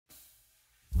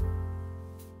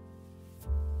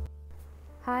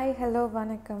Hi, hello,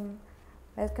 vanakkam.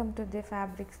 Welcome to the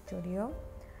Fabric Studio.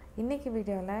 இன்னைக்கு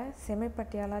வீடியோல Semi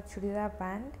Patiala Chudithar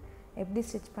Pant எப்படி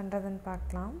stitch பண்றதுன்னு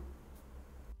பார்க்கலாம்.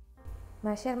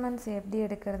 மெஷர்மென்ட்ஸ் எப்படி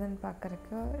எடுக்கிறதுன்னு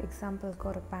பார்க்கறதுக்கு எக்ஸாம்பிளுக்கு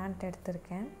ஒரு பேண்ட்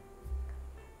எடுத்துர்க்கேன்.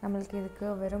 நமக்கு இதுக்கு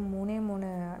வெறும்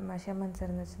 3 மெஷர்மென்ட்ஸ்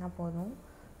இருந்துச்சுனா போதும்.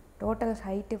 Total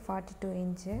height 42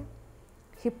 inch,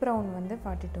 hip round வந்து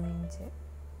 42 inch,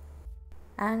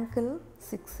 ankle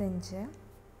 6 inch.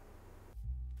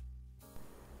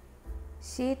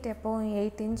 ஷீட் எப்போவும்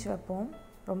 8 inch வைப்போம்.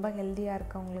 ரொம்ப ஹெல்த்தியாக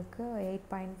இருக்கவங்களுக்கு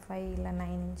 8.5 இல்லை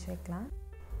 9 inch வைக்கலாம்.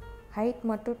 ஹைட்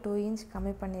மட்டும் 2 inch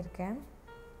கம்மி பண்ணியிருக்கேன்.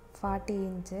 40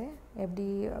 inch. எப்படி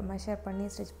மெஷர் பண்ணி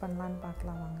ஸ்டிச் பண்ணலான்னு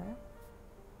பார்க்கலாம் வாங்க.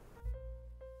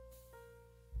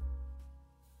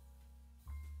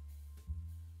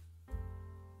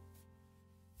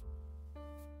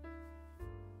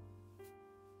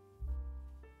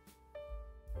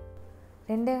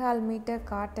 ரெண்டே 1/2 மீட்டர்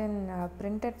காட்டன்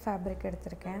பிரிண்டட் ஃபேப்ரிக்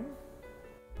எடுத்திருக்கேன்.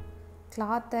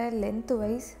 கிளாத்தை லென்த்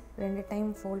வைஸ் 2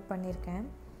 டைம் ஃபோல்ட் பண்ணியிருக்கேன்.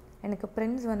 எனக்கு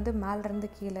பிரிண்ட்ஸ் வந்து மேலேருந்து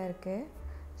கீழே இருக்குது.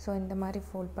 ஸோ இந்த மாதிரி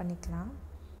ஃபோல்ட் பண்ணிக்கலாம்.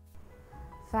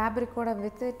 ஃபேப்ரிக்கோட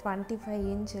வித்து 25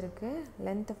 inch இருக்குது,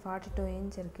 லென்த்து 42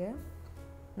 inch இருக்குது.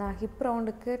 நான் ஹிப்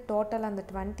ரவுண்டுக்கு டோட்டல் அந்த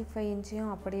 25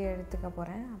 inchையும் அப்படியே எடுத்துக்க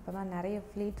போகிறேன். அப்போ தான் நிறைய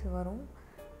ஃப்ளீட்ஸ் வரும்,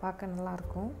 பார்க்க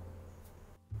நல்லாயிருக்கும்.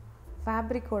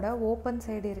 ஃபேப்ரிக்கோட ஓப்பன்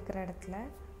சைடு இருக்கிற இடத்துல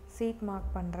சீட் மார்க்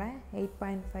பண்ணுறேன்.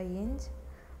 8.5 inch.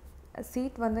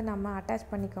 சீட் வந்து நம்ம அட்டாச்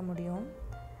பண்ணிக்க முடியும்.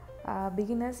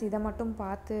 பிகினர்ஸ் இதை மட்டும்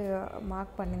பார்த்து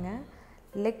மார்க் பண்ணுங்கள்.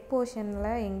 லெக் போர்ஷனில்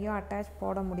எங்கேயும் அட்டாச்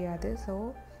போட முடியாது. ஸோ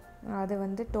அது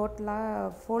வந்து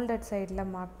டோட்டலாக ஃபோல்டட்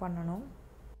சைடில் மார்க் பண்ணணும்.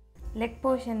 லெக்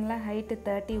போர்ஷனில் height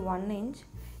 31 inch,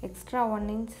 extra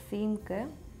 1 inch சீம்க்கு,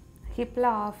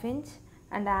 ஹிப்பில் 1/2 inch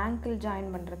and angle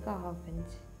join பண்ணுறதுக்கு 1/2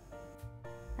 inch.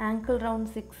 Angle round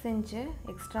 6 inch,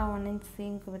 extra 1 inch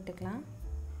சீம்க்கு விட்டுக்கலாம்.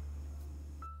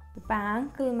 இப்போ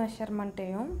ஆங்கிள்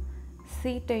மெஷர்மெண்ட்டையும்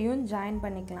சீட்டையும் ஜாயின்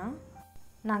பண்ணிக்கலாம்.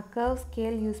 நான் கர்வ்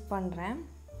ஸ்கேல் யூஸ் பண்ணுறேன்.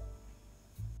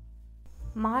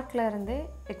 மார்க்கில் இருந்து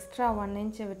எக்ஸ்ட்ரா 1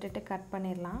 inch விட்டுட்டு கட்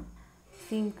பண்ணிடலாம்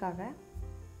சீம்க்காக.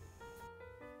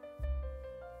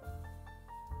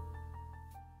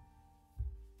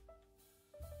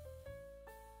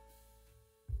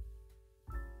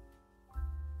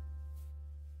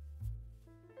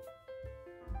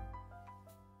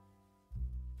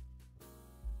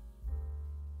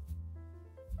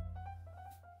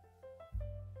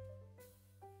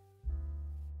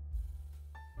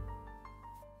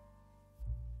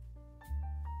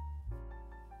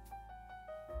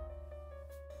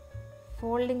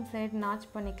 ஃபோல்டிங் சைடு நாச்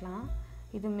பண்ணிக்கலாம்.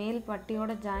 இது மேல்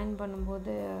பட்டியோட ஜாயின்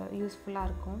பண்ணும்போது யூஸ்ஃபுல்லாக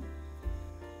இருக்கும்.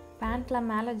 பேண்ட்டில்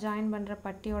மேலே ஜாயின் பண்ணுற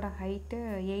பட்டியோட ஹைட்டு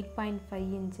 8.5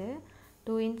 inch,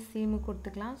 2 inch சீமு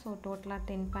கொடுத்துக்கலாம். ஸோ டோட்டலாக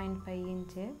 10.5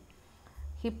 inch.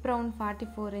 Hip round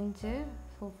 44 inch.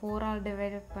 So 4ஆல்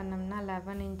divided பண்ணோம்னா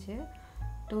 11 inch.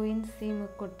 2 inch சீமு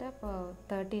கொடுத்து அப்போ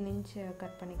 13 inch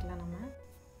கட் பண்ணிக்கலாம். நம்ம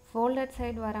ஃபோல்டட்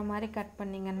சைடு வர மாதிரி கட்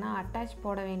பண்ணிங்கன்னா அட்டாச்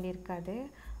போட வேண்டியிருக்காது.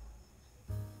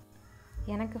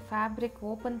 எனக்கு ஃபேப்ரிக்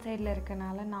ஓப்பன் சைடில்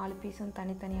இருக்கனால 4 பீஸும்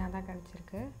தனித்தனியாக தான்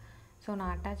கிடச்சிருக்கு. ஸோ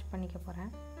நான் அட்டாச் பண்ணிக்க போகிறேன்.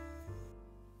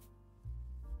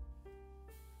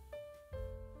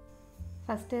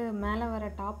 ஃபஸ்ட்டு மேலே வர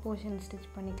டாப் போர்ஷன்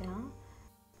ஸ்டிச் பண்ணிக்கலாம்.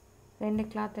 2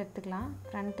 கிளாத் எடுத்துக்கலாம்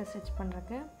ஃப்ரண்ட்டு ஸ்டிச்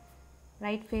பண்ணுறதுக்கு.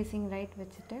 ரைட் ஃபேஸிங் ரைட்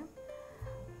வச்சுட்டு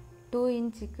 2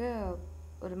 inchக்கு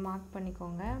ஒரு மார்க்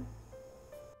பண்ணிக்கோங்க.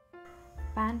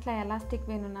 பேண்ட்டில்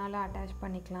எலாஸ்டிக் வேணும்னாலும் அட்டாச்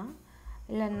பண்ணிக்கலாம்,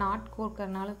 இல்லை நாட்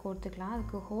கோர்க்கறனால கோர்த்துக்கலாம்.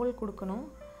 அதுக்கு ஹோல் கொடுக்கணும்.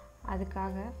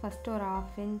 அதுக்காக ஃபஸ்ட்டு ஒரு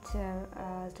 1/2 inch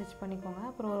ஸ்டிச் பண்ணிக்கோங்க.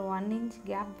 அப்புறம் ஒரு 1 inch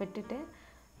கேப் விட்டுட்டு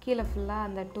கீழே ஃபுல்லாக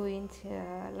அந்த 2 inch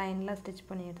லைனில் ஸ்டிச்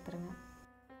பண்ணி எடுத்துருங்க.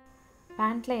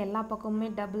 பேண்ட்டில் எல்லா பக்கமுமே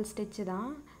டபுள் ஸ்டிச்சு தான்,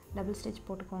 டபுள் ஸ்டிச்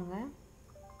போட்டுக்கோங்க.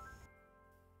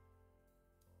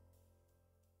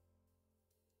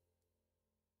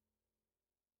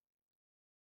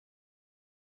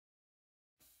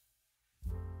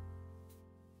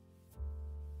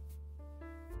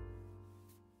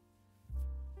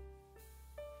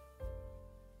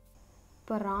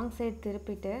 இப்போ ராங் சைடு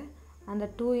திருப்பிட்டு அந்த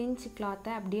 2 inch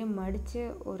கிளாத்தை அப்படியே மடித்து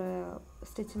ஒரு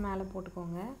ஸ்டிச் மேலே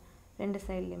போட்டுக்கோங்க 2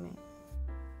 சைட்லேயுமே.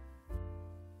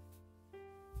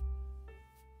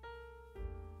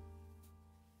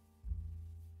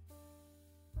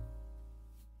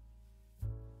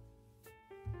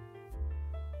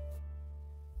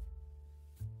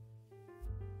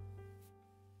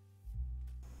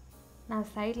 நான்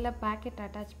சைடில் பேக்கெட்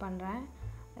அட்டாச் பண்ணுறேன்.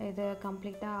 இது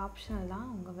கம்ப்ளீட்டாக ஆப்ஷனல் தான்,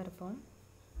 உங்கள் விருப்பம்.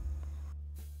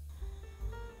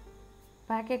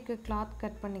 பேக்கெட்டுக்கு கிளாத்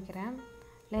கட் பண்ணிக்கிறேன்.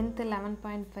 லென்த்து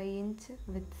 11.5 inch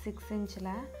வித் 6 inchல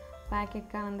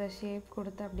பேக்கெட்டுக்கு அந்த ஷேப்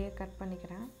கொடுத்து அப்படியே கட்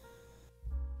பண்ணிக்கிறேன்.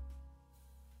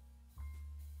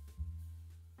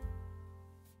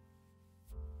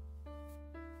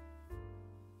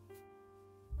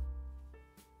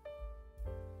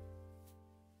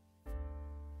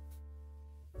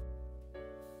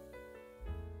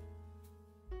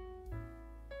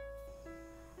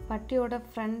 பட்டியோட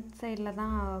ஃப்ரண்ட் சைடில்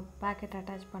தான் பேக்கெட்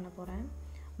அட்டாச் பண்ண போகிறேன்.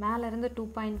 மேலேருந்து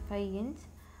 2.5 இன்ச்,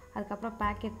 அதுக்கப்புறம்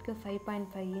பேக்கெட்டுக்கு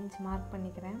 5.5 இன்ச் மார்க்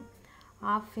பண்ணிக்கிறேன்.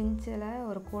 1/2 இன்ச்சில்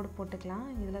ஒரு கோடு போட்டுக்கலாம்.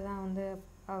 இதில் தான் வந்து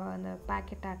அந்த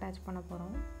பேக்கெட்டை அட்டாச் பண்ண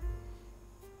போகிறோம்.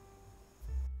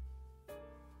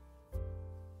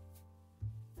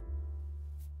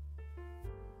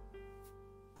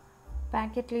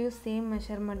 பேக்கெட்லேயும் சேம்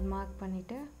மெஷர்மெண்ட் மார்க்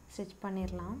பண்ணிவிட்டு ஸ்டிச்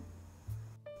பண்ணிடலாம்.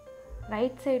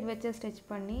 ரைட் சைடு வச்சு ஸ்டிச்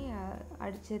பண்ணி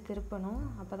அடித்து திருப்பணும்.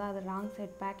 அப்போ தான் அது ராங்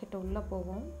சைடு பேக்கெட் உள்ளே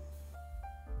போகும்.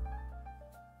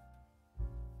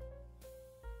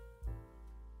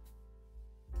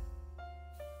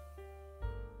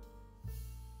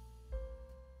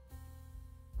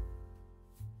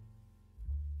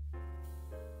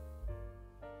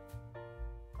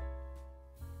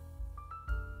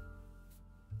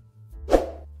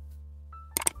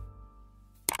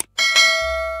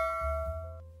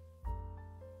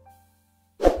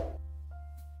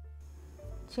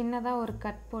 சின்னதாக ஒரு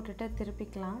கட் போட்டுட்டு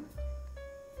திருப்பிக்கலாம்.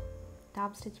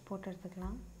 டாப் ஸ்டிச் போட்டு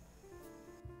எடுத்துக்கலாம்.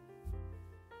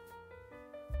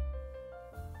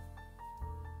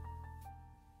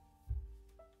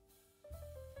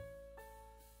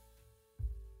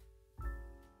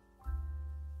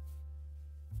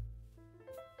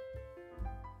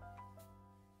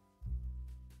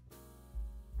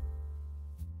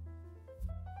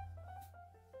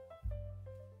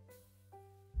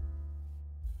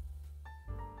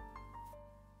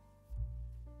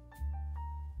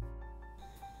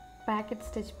 பேக்கெட்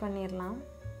ஸ்டிச் பண்ணிடலாம்.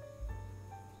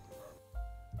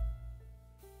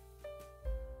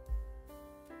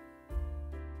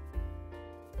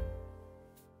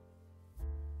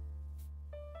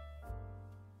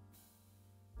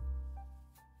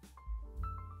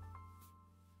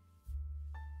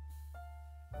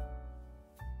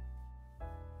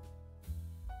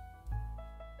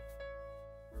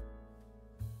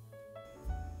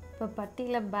 இப்போ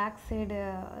பட்டியில் பேக் சைடு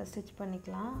ஸ்டிச்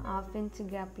பண்ணிக்கலாம். 1/2 இன்ச்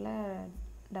கேப்பில்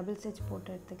டபுள் ஸ்டிச் போட்டு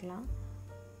எடுத்துக்கலாம்.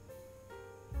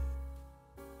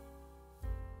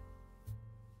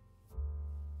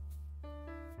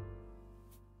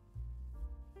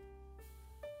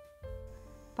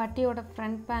 பட்டியோட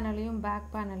front பேனலையும் back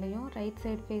பேனலையும் right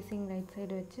side facing right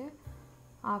side வச்சு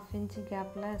 1/2 இன்ச்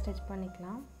கேப்பில் ஸ்டிச்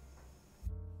பண்ணிக்கலாம்.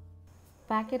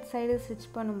 பேக்கெட் சைடு ஸ்டிச்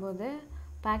பண்ணும்போது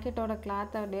பேக்கெட்டோட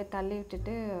கிளாத்தை அப்படியே தள்ளி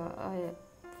விட்டுட்டு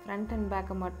ஃப்ரண்ட் அண்ட்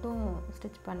பேக்கை மட்டும்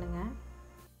ஸ்டிச் பண்ணுங்கள்.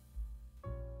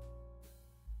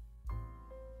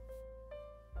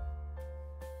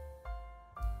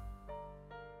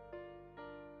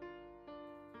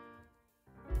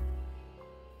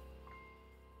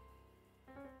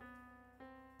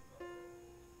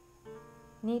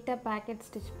 நீட்டாக பேக்கெட்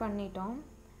ஸ்டிச் பண்ணிட்டோம்.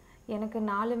 எனக்கு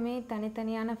 4மே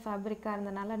தனித்தனியான ஃபேப்ரிக்காக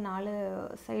இருந்தனால 4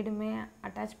 சைடுமே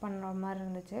அட்டாச் பண்ணுற மாதிரி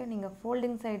இருந்துச்சு. நீங்கள்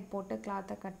ஃபோல்டிங் சைடு போட்டு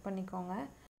கிளாத்தை கட் பண்ணிக்கோங்க.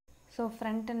 So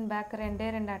front and back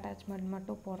 2 attachment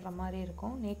மட்டும் போடுற மாதிரி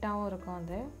இருக்கும். நீட்டாகவும் இருக்கும்.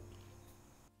 அது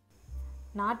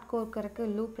நாட் கோர்க்கறதுக்கு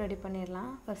லூப் ரெடி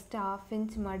பண்ணிடலாம். ஃபஸ்ட்டு 1/2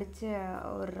 இன்ச் மடித்து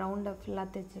ஒரு ரவுண்டை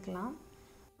ஃபுல்லாக தைச்சிக்கலாம்.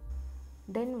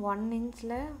 தென் 1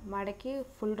 இன்ச்சில் மடக்கி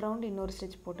ஃபுல் ரவுண்ட் இன்னொரு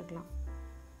ஸ்டிச் போட்டுக்கலாம்.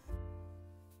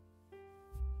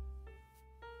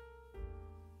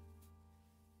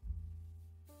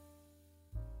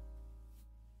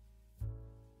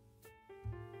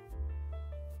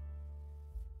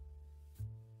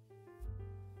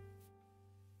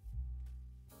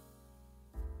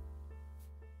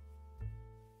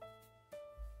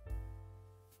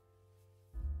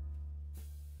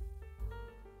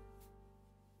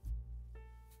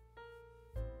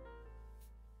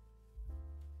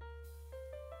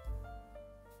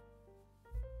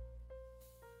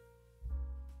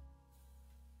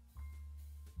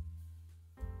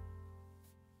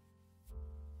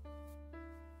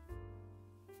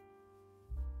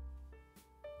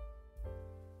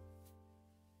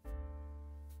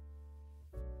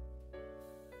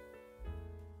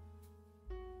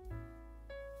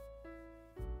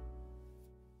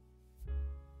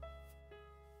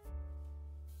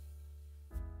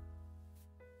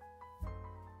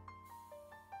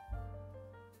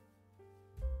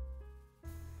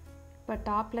 இப்போ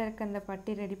டாப்பில் இருக்க அந்த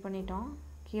பட்டி ரெடி பண்ணிட்டோம்.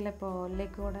 கீழே இப்போது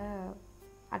லெக்கோட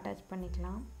அட்டாச்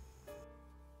பண்ணிக்கலாம்.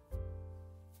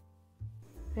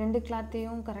 2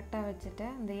 கிளாத்தையும் கரெக்டாக வச்சுட்டு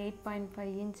அந்த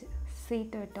 8.5 இன்ச்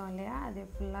சீட்டு விட்டோம் இல்லையா, அது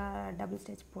ஃபுல்லாக டபுள்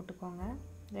ஸ்டிச் போட்டுக்கோங்க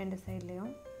 2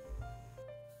 சைட்லேயும்.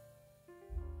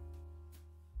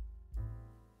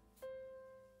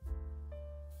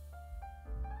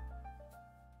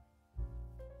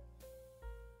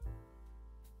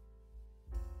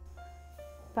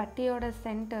 பட்டியோட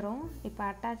சென்டரும் இப்போ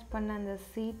அட்டாச் பண்ண அந்த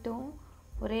சீட்டும்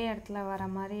ஒரே இடத்துல வர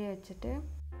மாதிரி வச்சுட்டு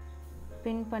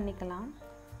பின் பண்ணிக்கலாம்.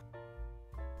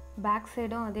 பேக்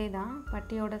சைடும் அதே தான்,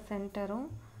 பட்டியோட சென்டரும்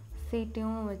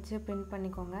சீட்டையும் வச்சு பின்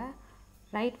பண்ணிக்கோங்க.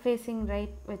 ரைட் ஃபேஸிங்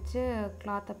ரைட் வச்சு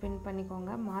கிளாத்தை பின்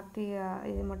பண்ணிக்கோங்க. மாற்றி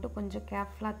இது மட்டும் கொஞ்சம்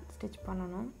கேர்ஃபுல்லாக ஸ்டிச்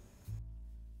பண்ணணும்.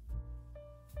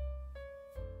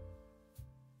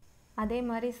 அதே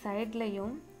மாதிரி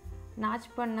சைட்லேயும் நாச்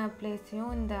பண்ண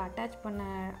பிளேஸையும் இந்த அட்டாச் பண்ண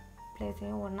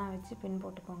பிளேஸையும் ஒன்றா வச்சு பின்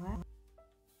போட்டுக்கோங்க.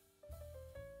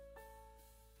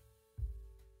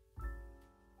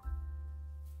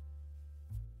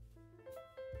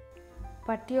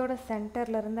 பட்டியோட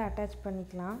சென்டர்லேருந்து அட்டாச்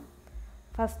பண்ணிக்கலாம்.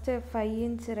 ஃபஸ்ட்டு 5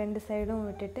 இன்ச் 2 சைடும்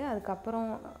விட்டுட்டு அதுக்கப்புறம்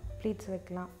ப்ளீட்ஸ்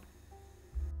வைக்கலாம்.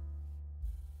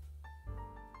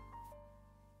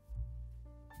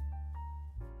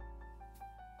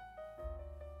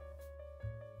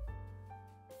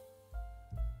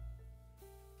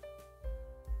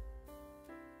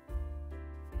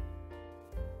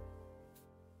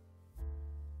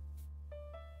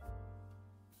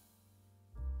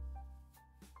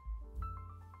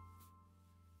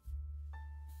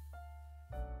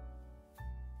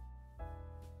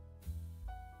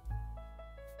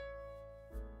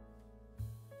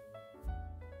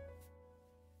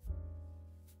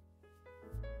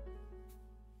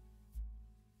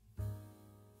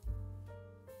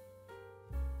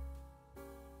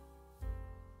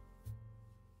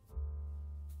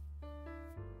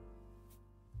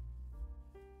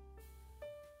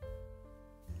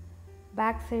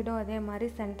 பேக் சைடும் அதே மாதிரி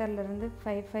சென்டர்லேருந்து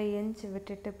 5 இன்ச்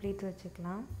விட்டுட்டு ப்ளீட்ஸ்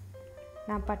வச்சுக்கலாம்.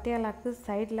 நான் பட்டியாலாக்கு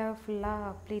சைடில்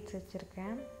ஃபுல்லாக ப்ளீட்ஸ்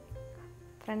வச்சுருக்கேன்.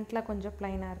 ஃப்ரண்ட்டில் கொஞ்சம்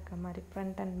ப்ளைனாக இருக்க மாதிரி,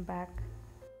 ஃப்ரண்ட் அண்ட் பேக்.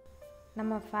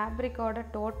 நம்ம ஃபேப்ரிக்கோட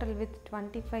டோட்டல் வித்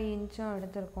 25 இன்ச்சும்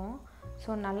எடுத்திருக்கோம்.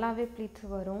 ஸோ நல்லாவே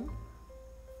ப்ளீட்ஸ் வரும்.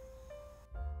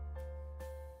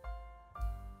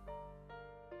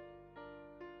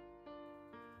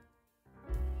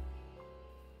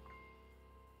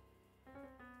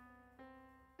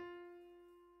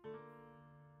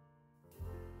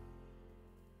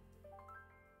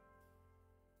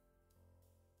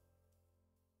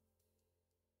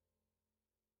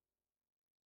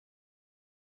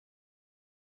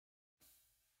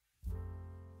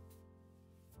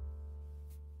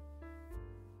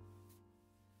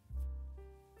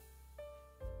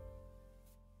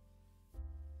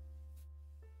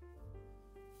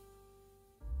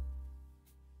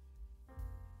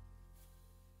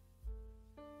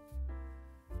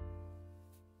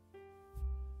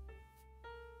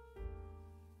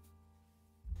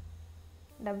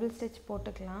 டபுள் ஸ்டிச்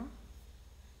போட்டுக்கலாம்.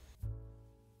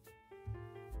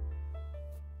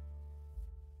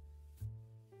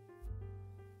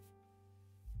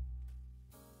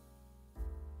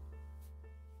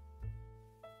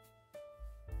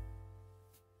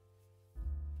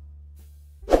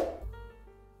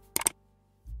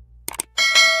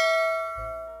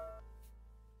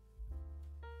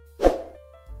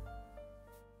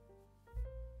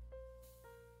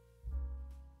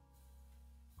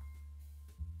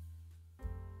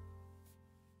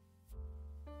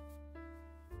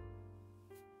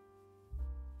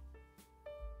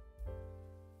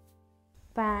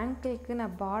 இப்போ ஆங்கிளுக்கு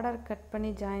நான் பார்டர் கட் பண்ணி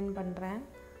ஜாயின் பண்ணுறேன்.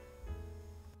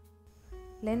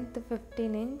 லென்த்து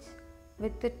 15 இன்ச்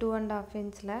வித்து 2.5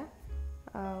 இன்ச்சில்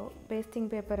பேஸ்டிங்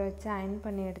பேப்பரை வச்சு அயன்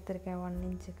பண்ணி எடுத்திருக்கேன் 1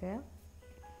 இன்ச்சுக்கு.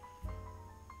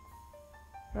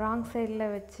 ராங் சைடில்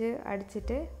வச்சு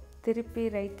அடிச்சுட்டு திருப்பி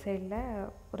ரைட் சைடில்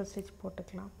ஒரு ஸ்டிச்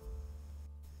போட்டுக்கலாம்.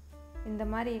 இந்த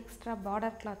மாதிரி எக்ஸ்ட்ரா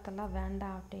பார்டர் கிளாத்தெல்லாம்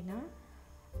வேண்டாம் அப்படின்னா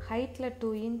ஹைட்டில்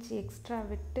 2 இன்ச் எக்ஸ்ட்ரா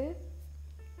விட்டு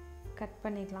கட்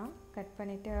பண்ணிக்கலாம். கட்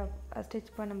பண்ணிவிட்டு ஸ்டிச்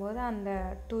பண்ணும்போது அந்த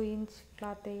 2 இன்ச்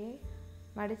கிளாத்தையே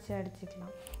மடித்து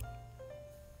அடிச்சுக்கலாம்.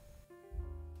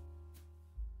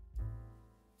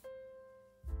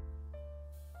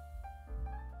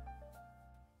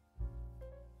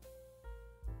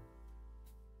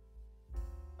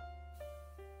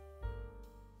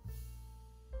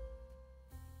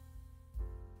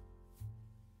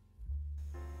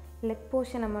 லெக்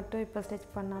போர்ஷனை மட்டும் இப்போ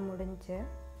ஸ்டிச் பண்ணால் முடிஞ்சு.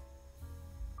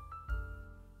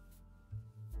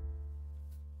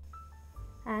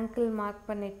 ஆங்கிள் மார்க்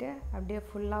பண்ணிவிட்டு அப்படியே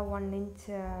ஃபுல்லாக 1 இன்ச்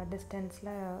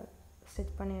டிஸ்டன்ஸில்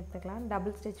ஸ்டிச் பண்ணி எடுத்துக்கலாம்.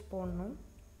 டபுள் ஸ்டிச் போடணும்.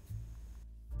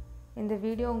 இந்த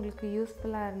வீடியோ உங்களுக்கு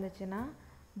யூஸ்ஃபுல்லாக இருந்துச்சுன்னா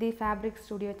தி ஃபேப்ரிக்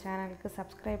ஸ்டுடியோ சேனலுக்கு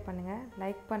சப்ஸ்கிரைப் பண்ணுங்கள்,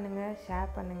 லைக் பண்ணுங்கள்,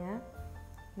 ஷேர் பண்ணுங்கள்.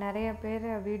 நிறைய பேர்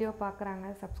வீடியோ பார்க்குறாங்க,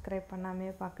 சப்ஸ்கிரைப் பண்ணாமே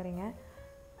பார்க்குறீங்க.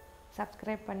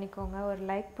 சப்ஸ்கிரைப் பண்ணிக்கோங்க, ஒரு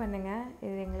லைக் பண்ணுங்கள்.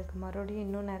 இது எங்களுக்கு மறுபடியும்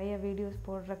இன்னும் நிறைய வீடியோஸ்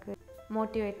போடுறதுக்கு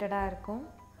மோட்டிவேட்டடாக இருக்கும்.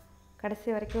 கடைசி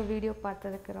வரைக்கும் வீடியோ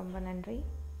பார்த்ததுக்கு ரொம்ப நன்றி.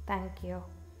 தேங்க்யூ.